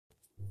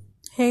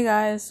Hey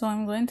guys, so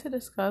I'm going to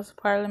discuss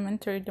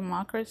parliamentary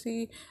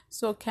democracy.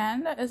 So,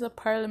 Canada is a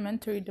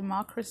parliamentary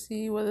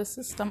democracy with a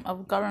system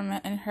of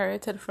government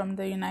inherited from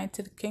the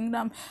United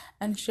Kingdom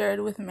and shared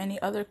with many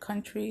other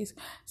countries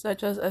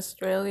such as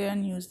Australia,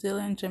 New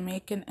Zealand,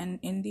 Jamaica, and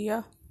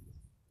India.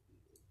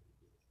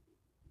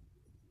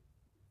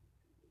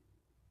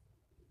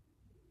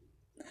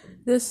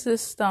 This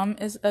system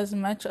is as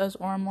much as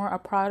or more a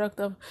product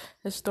of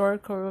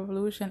historical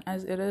revolution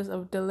as it is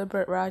of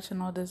deliberate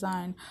rational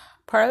design.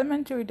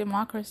 Parliamentary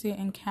democracy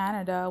in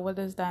Canada, what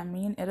does that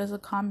mean? It is a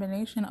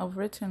combination of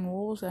written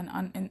rules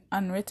and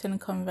unwritten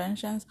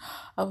conventions,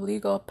 of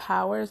legal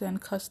powers and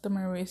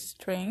customary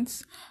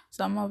restraints.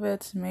 Some of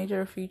its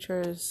major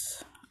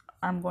features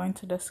I'm going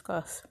to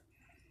discuss.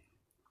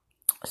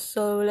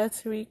 So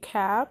let's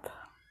recap.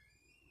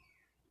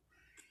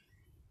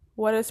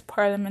 What is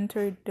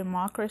parliamentary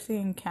democracy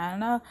in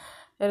Canada?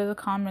 It is a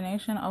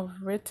combination of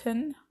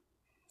written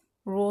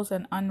rules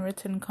and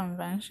unwritten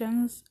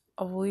conventions,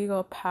 of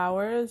legal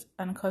powers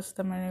and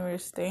customary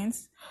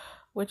restraints,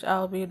 which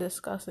I'll be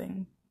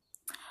discussing.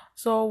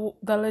 So,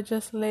 the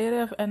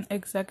legislative and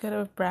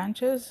executive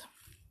branches.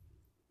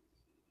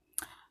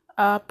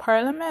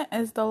 Parliament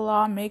is the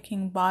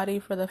law-making body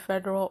for the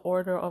federal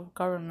order of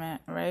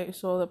government, right?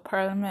 So, the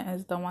parliament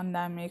is the one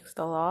that makes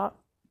the law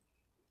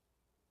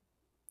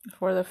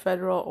for the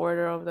federal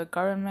order of the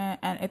government,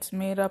 and it's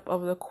made up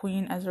of the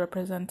Queen as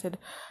represented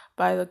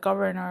by the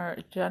Governor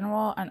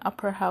General, an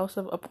upper house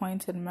of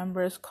appointed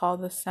members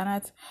called the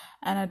Senate,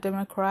 and a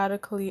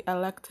democratically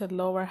elected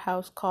lower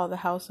house called the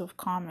House of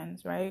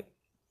Commons, right?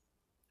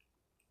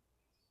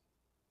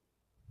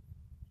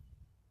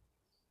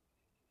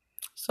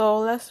 So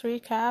let's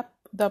recap.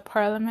 The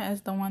Parliament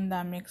is the one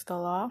that makes the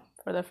law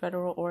for the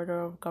federal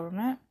order of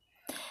government.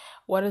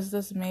 What is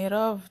this made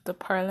of? The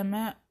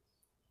Parliament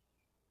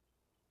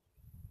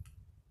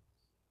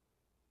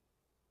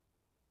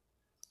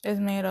is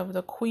made of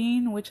the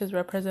Queen, which is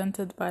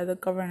represented by the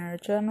Governor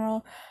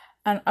General,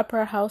 an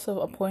upper house of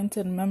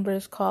appointed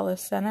members called the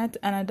Senate,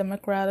 and a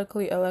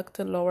democratically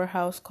elected lower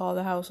house called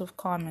the House of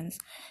Commons.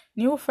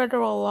 New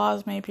federal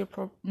laws may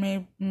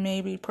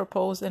be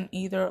proposed in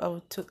either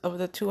of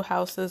the two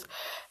houses,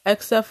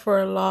 except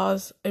for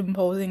laws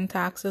imposing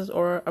taxes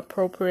or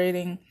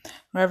appropriating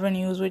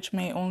revenues, which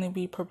may only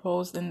be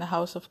proposed in the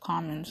House of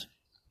Commons.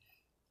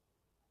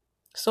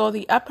 So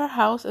the upper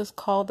house is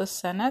called the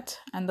Senate,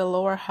 and the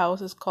lower house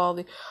is called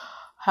the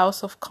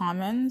House of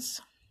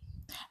Commons.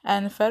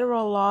 And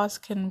federal laws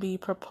can be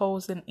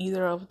proposed in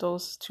either of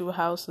those two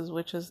houses,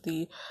 which is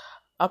the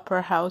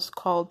upper house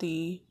called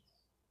the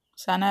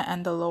Senate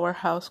and the lower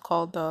house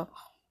called the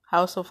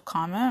House of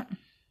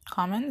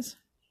Commons.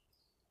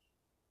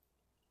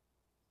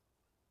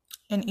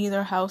 In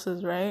either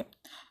houses, right?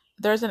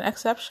 There's an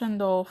exception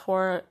though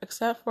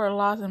except for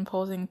laws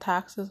imposing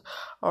taxes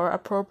or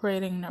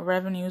appropriating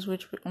revenues,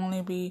 which would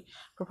only be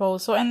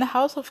proposed. So in the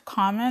House of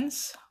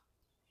Commons,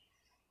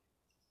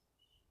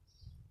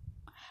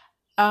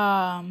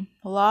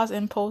 laws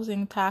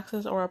imposing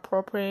taxes or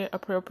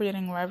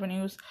appropriating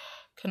revenues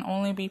can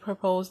only be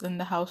proposed in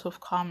the House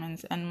of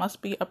Commons and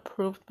must be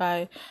approved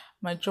by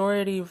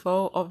majority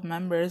vote of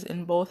members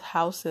in both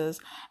houses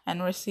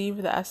and receive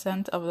the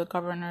assent of the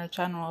Governor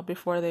General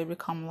before they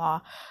become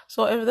law.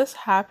 So if this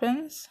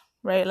happens,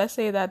 right, let's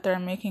say that they're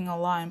making a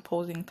law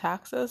imposing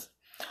taxes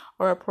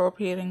or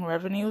appropriating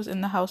revenues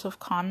in the House of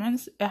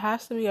Commons, it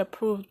has to be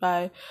approved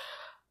by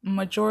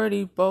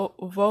majority vote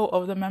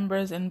of the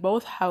members in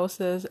both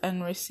houses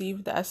and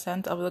receive the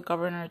assent of the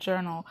governor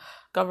general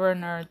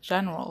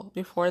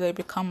before they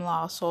become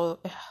law. So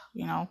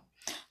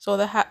so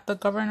the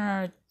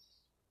governor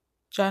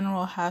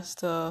general has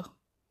to,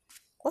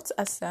 what's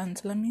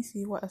assent? Let me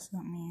see what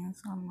assent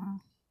means.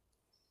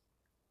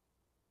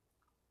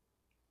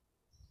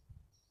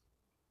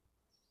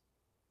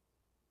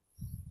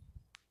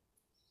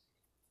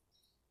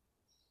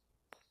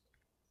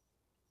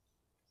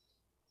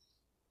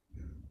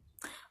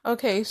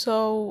 Okay,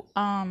 so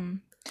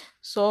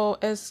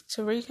as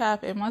to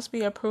recap, it must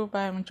be approved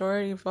by a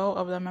majority vote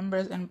of the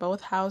members in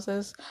both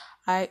houses,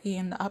 i.e.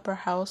 in the upper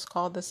house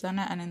called the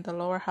Senate and in the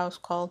lower house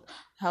called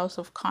the House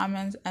of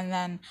Commons, and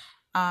then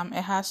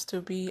it has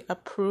to be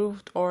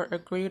approved or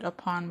agreed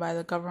upon by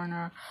the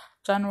Governor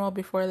General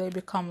before they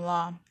become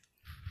law.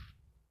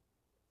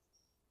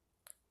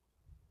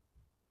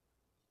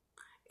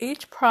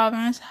 Each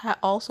province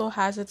also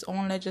has its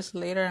own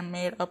legislator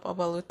made up of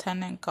a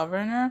lieutenant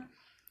governor,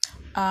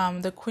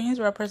 the Queen's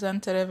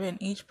representative in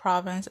each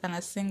province, and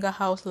a single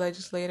house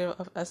legislative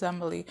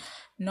assembly.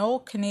 No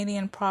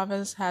Canadian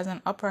province has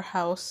an upper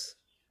house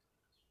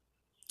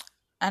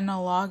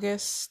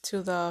analogous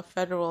to the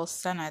federal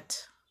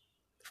Senate.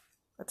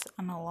 That's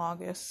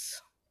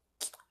analogous.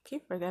 I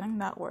keep forgetting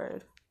that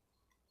word.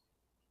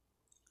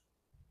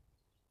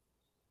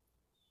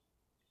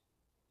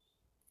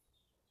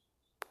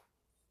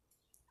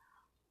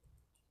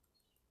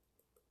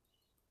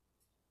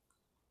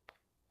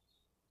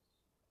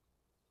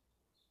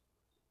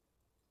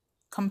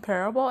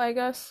 Comparable, I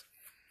guess.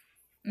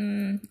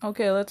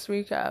 Okay, let's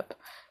recap.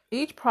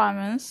 Each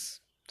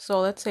province,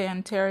 so let's say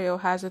Ontario,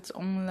 has its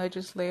own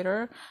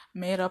legislator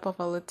made up of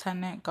a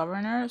lieutenant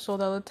governor. So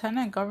the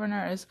lieutenant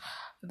governor is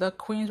the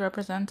Queen's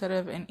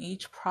representative in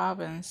each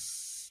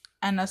province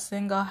and a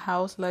single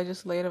House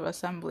legislative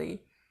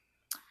assembly.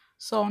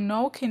 So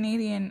no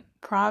Canadian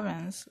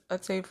province,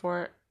 let's say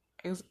for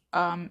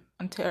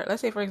Ontario,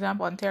 let's say for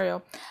example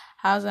Ontario,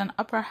 has an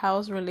upper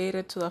house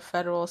related to the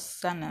federal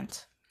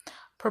Senate.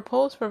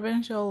 Proposed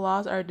provincial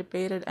laws are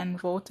debated and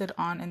voted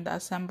on in the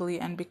assembly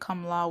and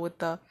become law with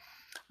the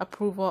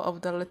approval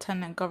of the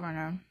lieutenant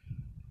governor.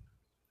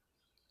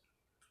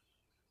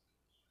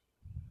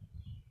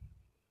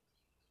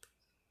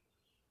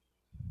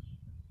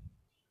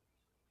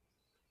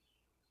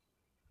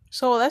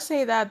 So let's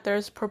say that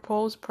there's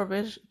proposed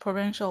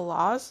provincial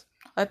laws,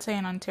 let's say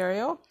in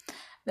Ontario,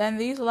 then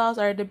these laws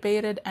are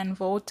debated and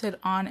voted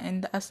on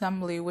in the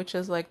assembly, which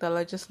is like the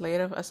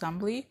legislative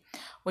assembly,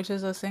 which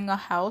is a single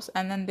house,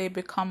 and then they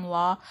become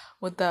law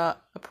with the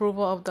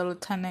approval of the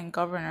lieutenant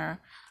governor.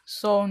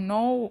 So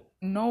no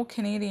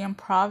Canadian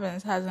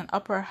province has an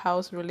upper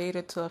house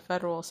related to the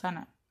federal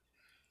Senate.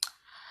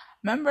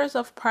 Members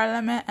of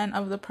parliament and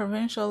of the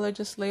provincial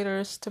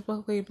legislators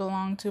typically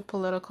belong to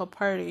political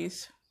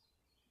parties.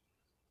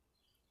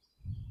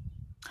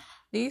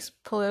 These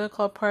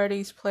political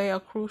parties play a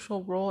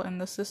crucial role in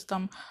the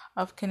system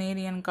of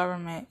Canadian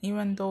government,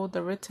 even though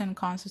the written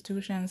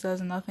constitution says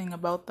nothing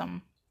about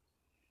them.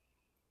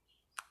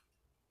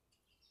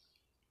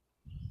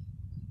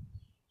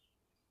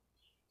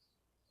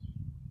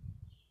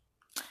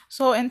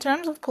 So in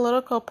terms of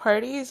political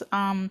parties,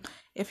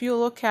 if you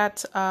look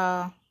at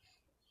the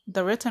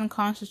written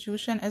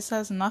constitution, it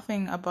says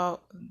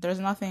there's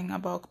nothing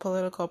about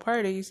political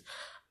parties,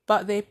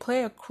 but they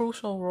play a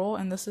crucial role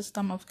in the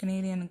system of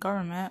Canadian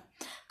government.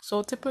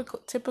 So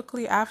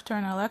typically after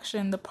an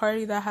election, the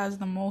party that has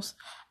the most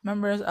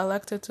members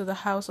elected to the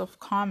House of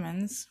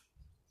Commons,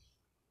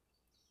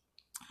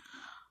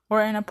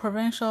 or in a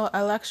provincial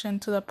election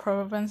to the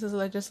province's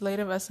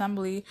legislative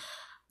assembly,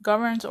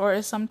 governs, or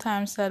is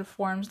sometimes said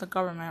forms the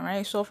government,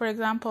 right? So for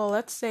example,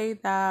 let's say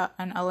that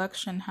an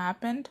election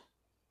happened,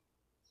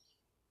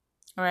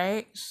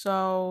 right?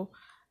 So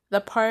the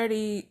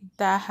party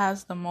that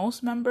has the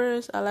most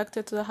members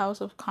elected to the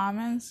House of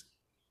Commons,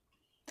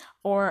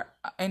 or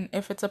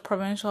if it's a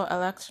provincial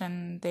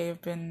election, they've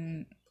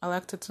been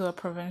elected to a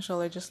provincial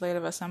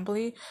legislative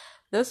assembly,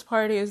 this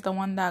party is the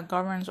one that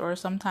governs or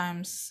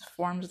sometimes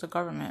forms the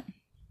government.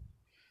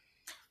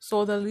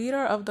 So the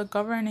leader of the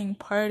governing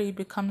party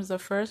becomes the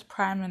first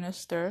prime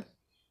minister,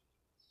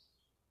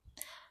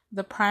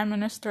 the prime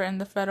minister in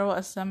the federal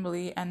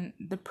assembly, and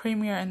the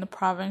premier in the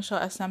provincial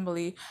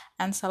assembly,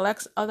 and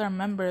selects other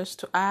members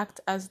to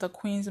act as the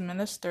Queen's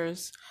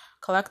ministers,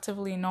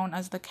 collectively known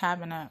as the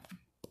cabinet.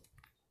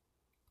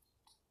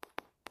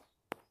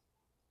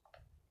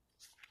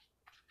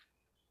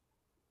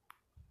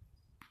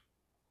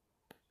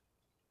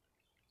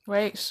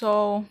 Right,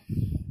 so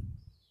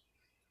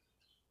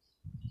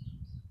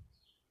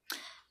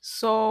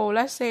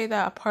let's say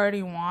that a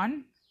party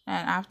won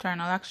and after an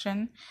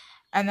election,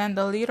 and then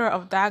the leader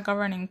of that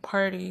governing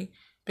party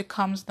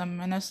becomes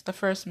the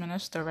first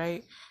minister,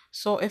 right?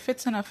 So if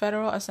it's in a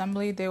federal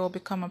assembly, they will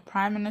become a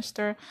prime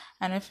minister,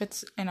 and if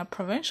it's in a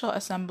provincial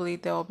assembly,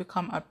 they will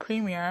become a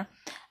premier,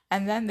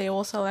 and then they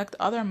will select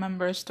other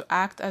members to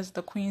act as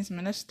the Queen's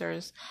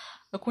ministers.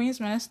 The Queen's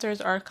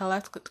ministers are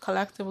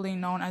collectively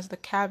known as the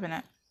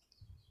cabinet.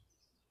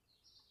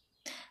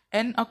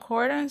 In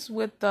accordance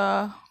with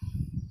the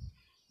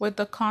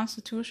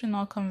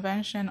Constitutional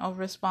Convention of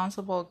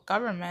Responsible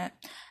Government,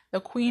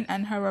 the Queen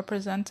and her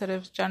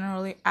representatives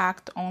generally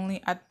act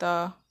only at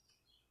the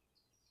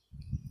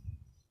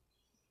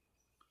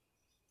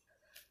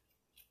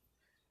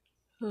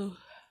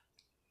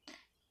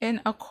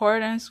in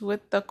accordance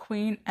with the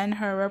Queen and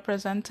her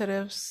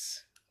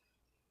representatives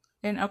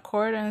in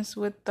accordance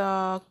with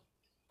the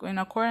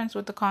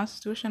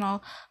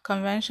Constitutional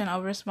Convention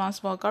of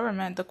Responsible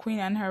Government, the Queen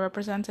and her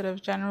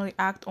representatives generally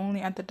act only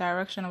at the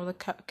direction of the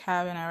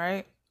cabinet,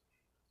 right?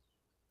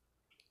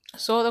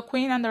 So the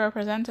Queen and the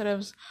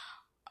representatives,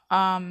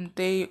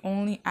 they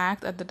only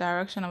act at the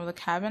direction of the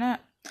cabinet.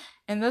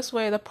 In this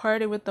way, the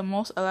party with the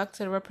most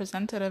elected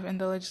representative in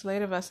the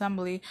Legislative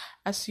Assembly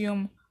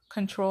assume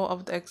control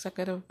of the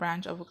executive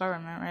branch of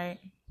government, right?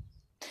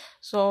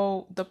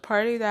 So the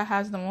party that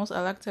has the most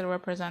elected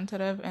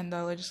representative in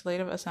the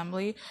Legislative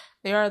Assembly,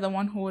 they are the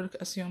one who would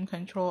assume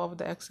control of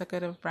the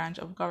executive branch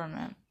of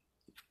government.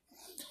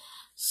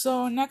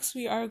 So next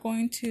we are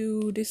going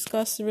to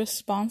discuss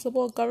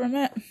responsible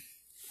government.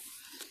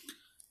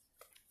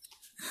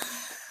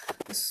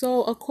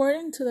 So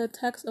according to the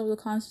text of the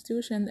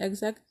Constitution,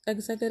 the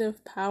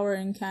executive power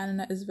in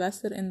Canada is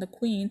vested in the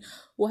Queen,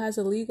 who has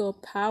a legal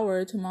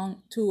power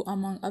to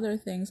among other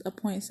things,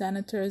 appoint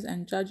senators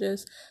and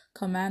judges,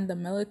 command the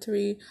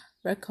military,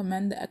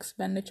 recommend the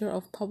expenditure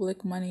of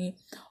public money,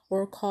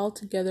 or call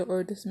together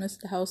or dismiss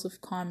the House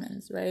of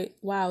Commons, right?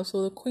 Wow,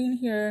 so the Queen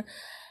here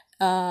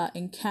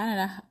in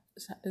Canada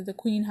the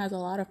queen has a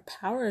lot of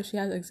power. She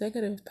has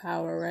executive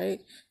power,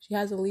 right? She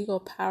has the legal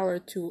power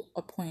to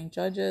appoint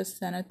judges,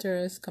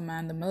 senators,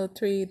 command the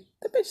military.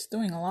 The bitch is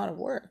doing a lot of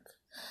work.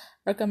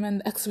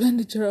 Recommend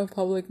expenditure of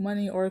public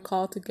money, or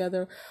call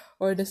together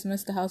or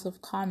dismiss the House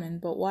of Commons.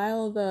 But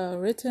while the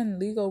written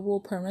legal rule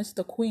permits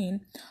the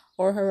Queen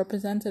or her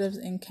representatives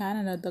in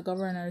Canada, the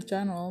Governor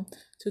General,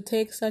 to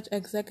take such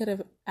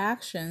executive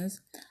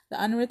actions,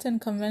 the unwritten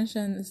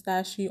convention is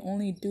that she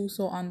only do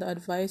so on the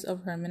advice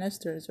of her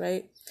ministers,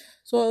 right?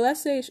 So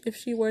let's say if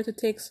she were to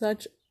take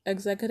such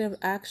executive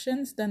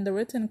actions, then the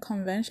written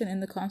convention in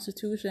the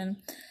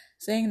Constitution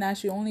saying that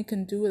she only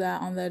can do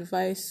that on the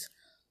advice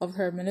of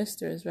her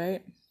ministers,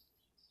 right?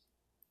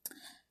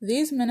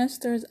 These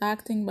ministers,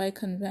 acting by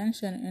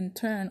convention, in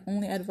turn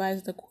only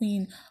advise the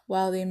Queen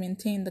while they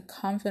maintain the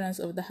confidence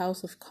of the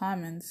House of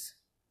Commons,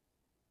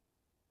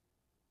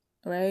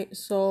 right?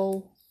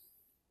 So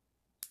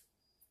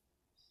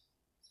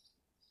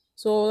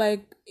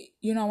like,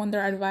 when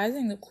they're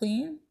advising the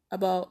Queen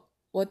about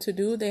what to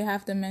do, they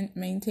have to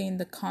maintain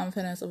the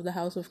confidence of the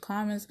House of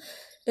Commons.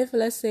 If,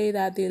 let's say,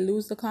 that they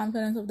lose the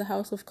confidence of the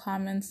House of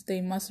Commons,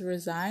 they must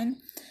resign,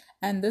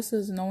 and this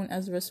is known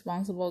as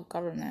responsible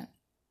government.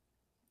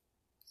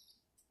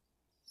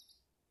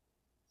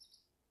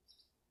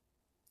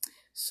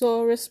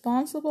 So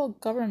responsible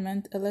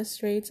government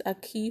illustrates a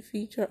key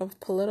feature of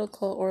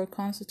political or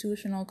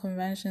constitutional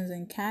conventions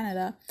in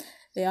Canada.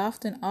 They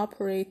often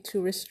operate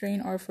to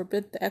restrain or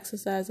forbid the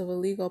exercise of a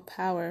legal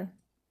power.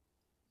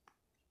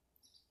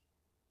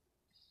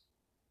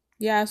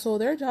 Yeah, so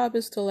their job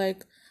is to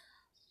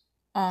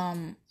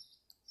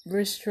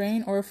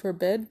restrain or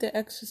forbid the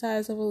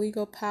exercise of a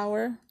legal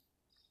power.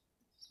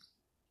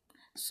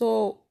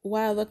 So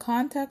while the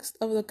context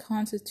of the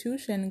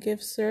Constitution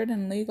gives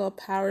certain legal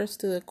powers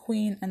to the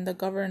Queen and the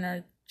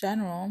Governor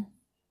General,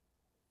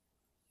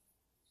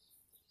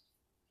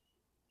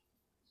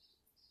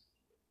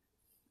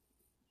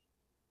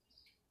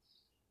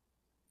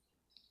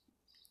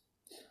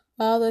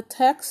 while the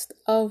text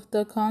of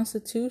the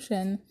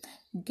Constitution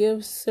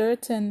gives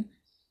certain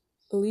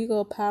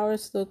legal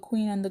powers to the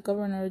Queen and the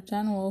Governor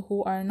General,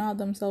 who are not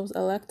themselves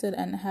elected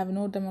and have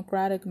no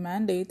democratic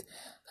mandate,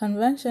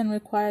 convention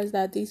requires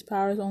that these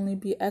powers only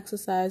be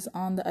exercised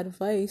on the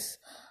advice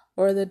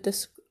or the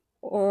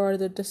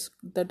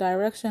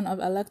direction of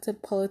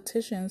elected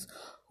politicians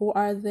who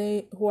are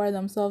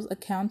themselves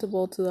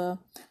accountable to the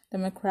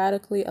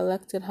democratically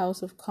elected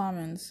House of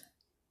Commons.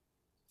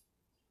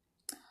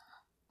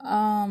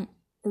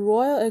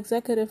 Royal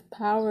executive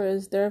power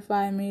is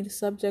thereby made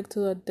subject to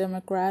the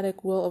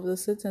democratic will of the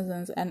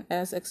citizens and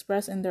as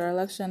expressed in their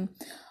election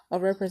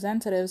of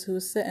representatives who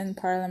sit in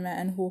Parliament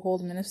and who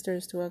hold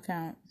ministers to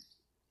account.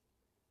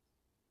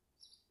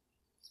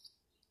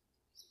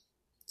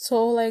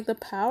 So the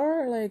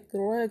power, the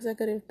royal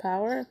executive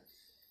power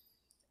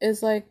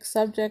is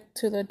subject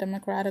to the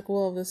democratic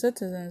will of the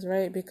citizens,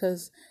 right?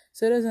 Because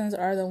citizens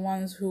are the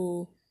ones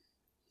who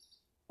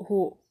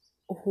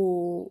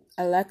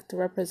elect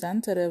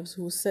representatives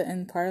who sit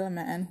in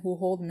Parliament and who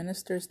hold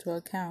ministers to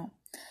account.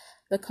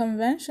 The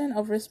Convention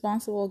of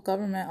Responsible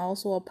Government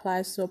also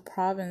applies to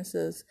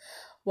provinces.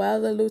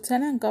 While the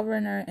lieutenant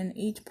governor in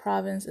each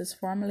province is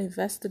formally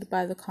vested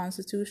by the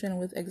Constitution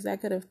with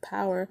executive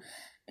power,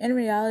 in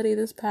reality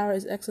this power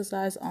is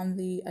exercised on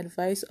the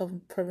advice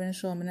of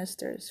provincial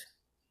ministers.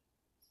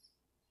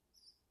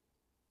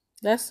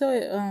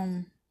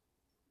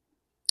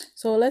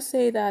 So let's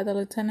say that the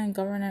lieutenant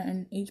governor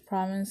in each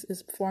province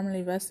is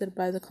formally vested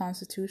by the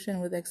Constitution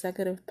with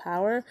executive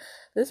power.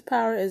 This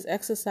power is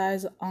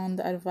exercised on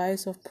the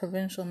advice of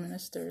provincial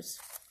ministers.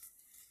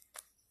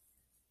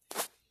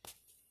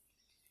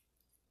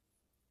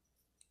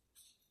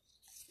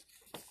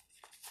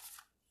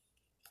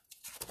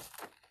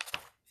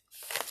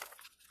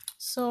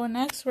 So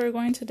next we're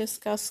going to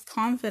discuss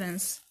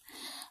confidence.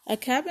 A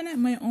cabinet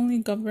may only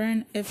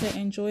govern if it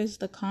enjoys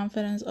the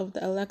confidence of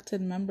the elected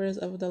members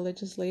of the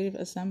Legislative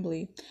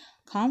Assembly.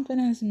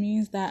 Confidence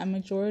means that a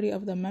majority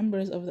of the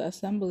members of the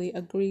Assembly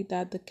agree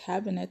that the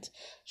cabinet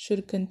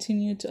should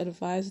continue to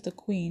advise the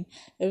Queen.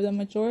 If the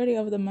majority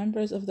of the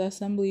members of the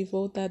Assembly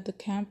vote that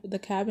the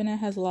cabinet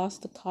has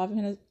lost the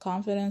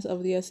confidence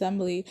of the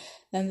Assembly,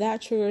 then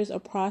that triggers a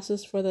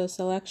process for the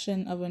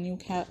selection of a new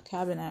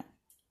cabinet.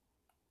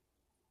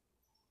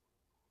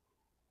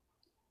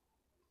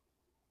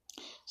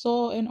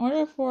 So in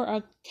order for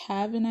a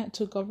cabinet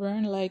to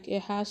govern,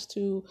 it has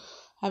to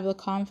have the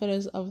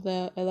confidence of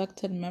the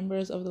elected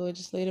members of the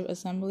Legislative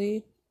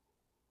Assembly.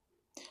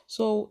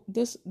 So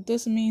this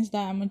means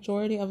that a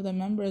majority of the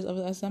members of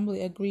the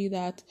Assembly agree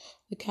that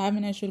the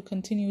cabinet should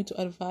continue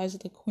to advise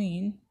the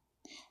Queen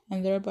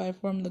and thereby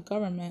form the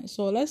government.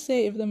 So let's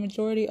say if the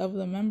majority of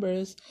the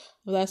members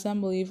of the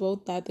Assembly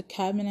vote that the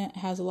cabinet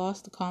has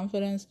lost the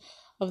confidence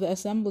of the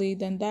Assembly,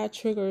 then that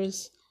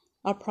triggers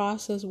a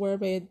process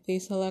whereby they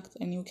select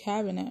a new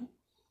cabinet.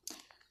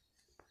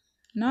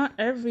 Not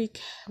every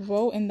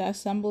vote in the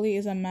assembly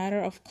is a matter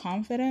of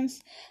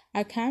confidence.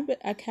 A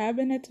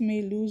cabinet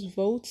may lose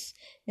votes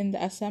in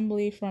the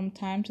assembly from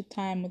time to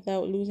time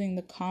without losing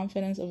the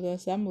confidence of the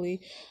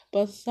assembly,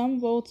 but some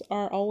votes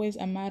are always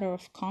a matter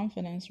of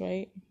confidence,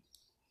 right?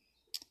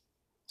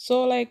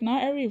 So, like,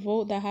 not every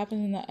vote that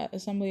happens in the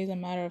assembly is a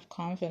matter of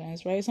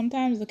confidence, right?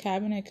 Sometimes the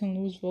cabinet can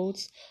lose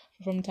votes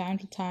from time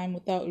to time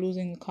without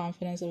losing the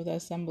confidence of the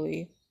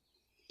assembly,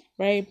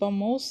 right? But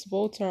most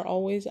votes are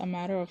always a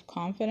matter of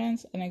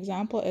confidence. An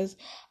example is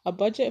a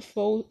budget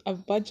vote. A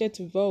budget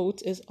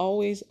vote is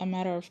always a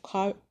matter of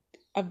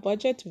a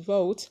budget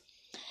vote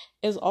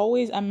is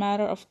always a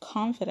matter of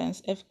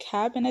confidence. If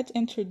cabinet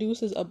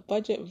introduces a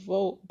budget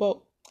vote, but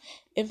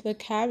if the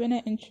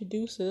cabinet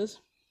introduces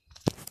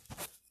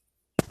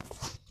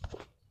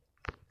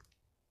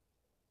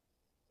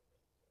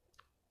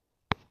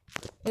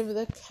If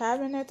the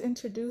cabinet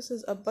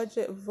introduces a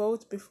budget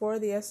vote before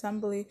the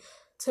assembly,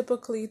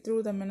 typically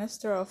through the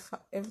minister of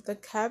if the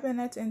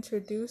cabinet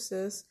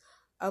introduces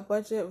a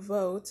budget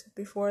vote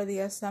before the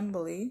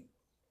assembly,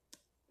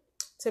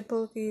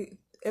 typically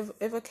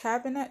if a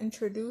cabinet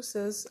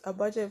introduces a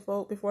budget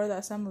vote before the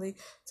assembly,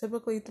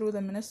 typically through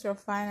the minister of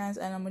finance,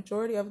 and a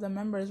majority of the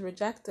members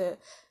reject it,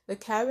 the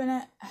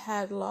cabinet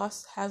has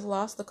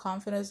lost the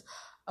confidence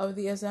of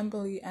the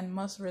assembly and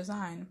must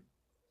resign.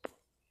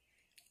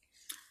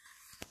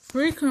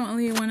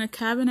 Frequently, when a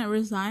cabinet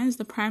resigns,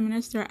 the prime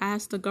minister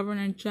asks the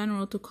governor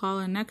general to call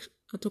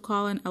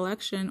an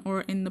election,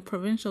 or in the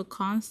provincial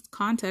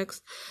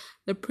context,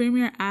 the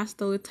premier asks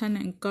the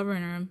lieutenant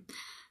governor.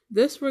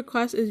 This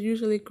request is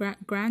usually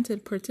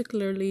granted,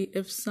 particularly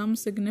if some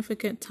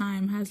significant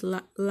time has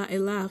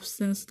elapsed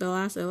since the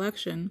last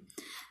election.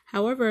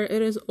 However,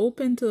 it is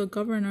open to the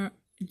governor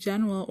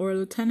general or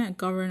lieutenant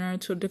governor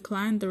to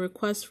decline the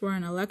request for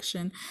an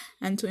election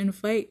and to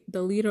invite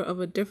the leader of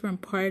a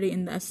different party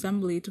in the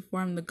assembly to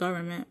form the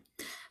government.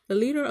 The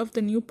leader of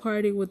the new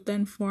party would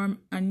then form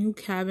a new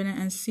cabinet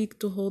and seek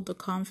to hold the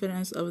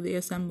confidence of the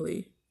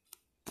assembly.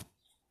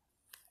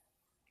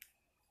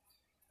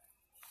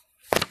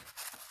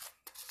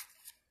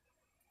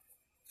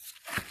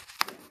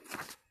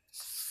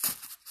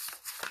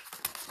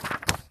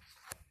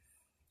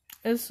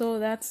 And so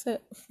that's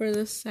it for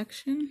this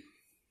section.